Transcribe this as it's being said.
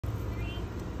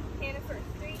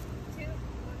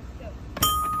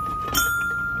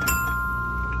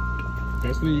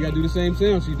Destiny, you gotta do the same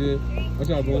sound she did.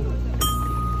 Watch out, boy.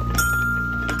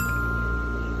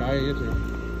 Kaya, your turn.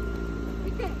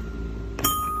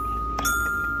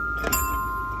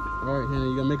 All right, Hannah,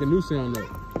 you gotta make a new sound up.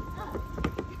 I'm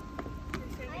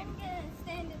gonna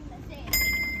stand in the sand.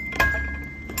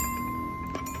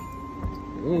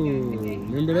 Oh,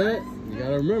 remember that? You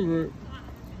gotta remember it.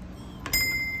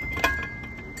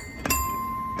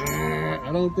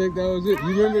 I don't think that was it.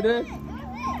 You remember that?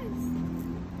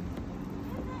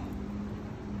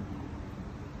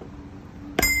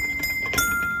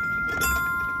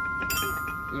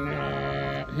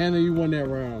 Hannah, you won that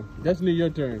round. Destiny, your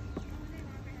turn.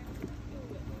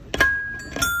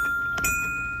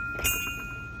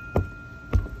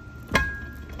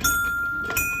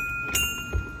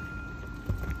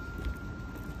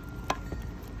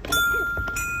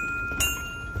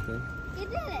 Okay. You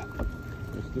did it.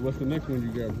 What's the next one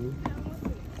you got, boo?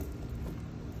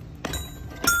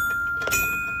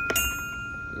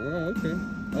 Oh, okay.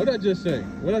 What'd I just say?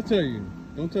 What'd I tell you?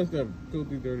 Don't touch that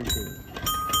filthy, dirty thing.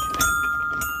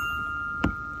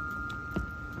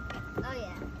 Oh,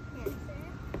 yeah.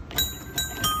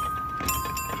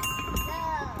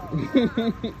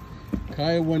 No.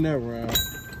 Kaya won that round.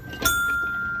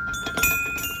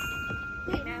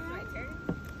 Wait, now it's my turn.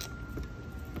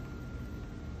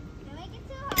 Don't make it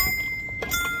too hard.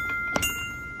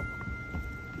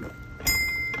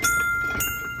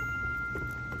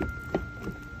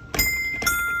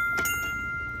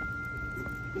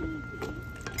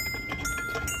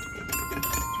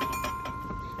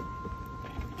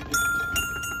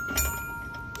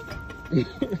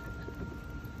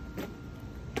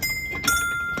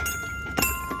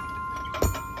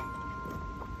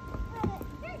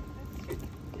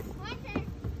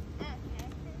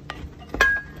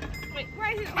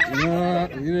 Nah,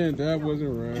 you didn't. That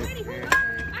wasn't right.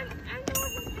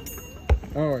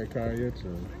 All right, Kaya, your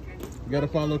turn. You gotta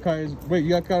follow Kaya's. Wait, you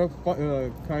gotta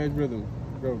follow Kaya's rhythm.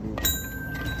 Go, dude.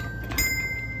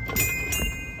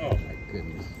 Oh my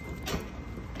goodness.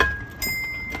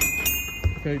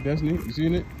 Okay, Destiny, you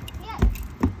seen it? Yeah.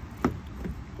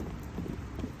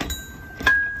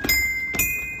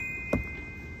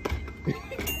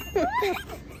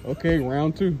 Okay,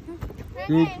 round two.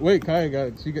 Dude, wait, Kaya got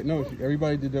it.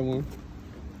 Everybody did that one.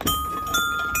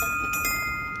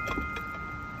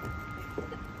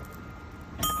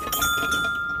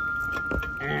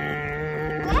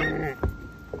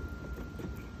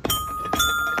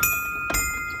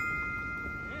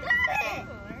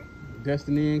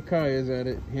 Destiny and Kaya's at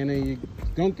it. Hannah, you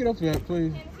don't get off that,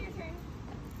 please. It's your turn.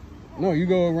 No, you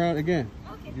go around again.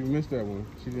 Okay. You missed that one.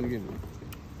 She's gonna get it.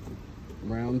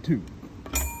 Round two.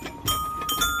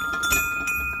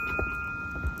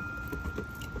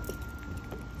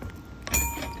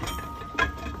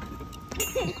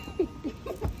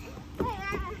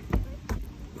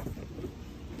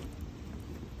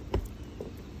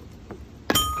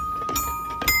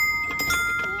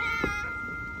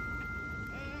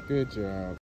 Good job.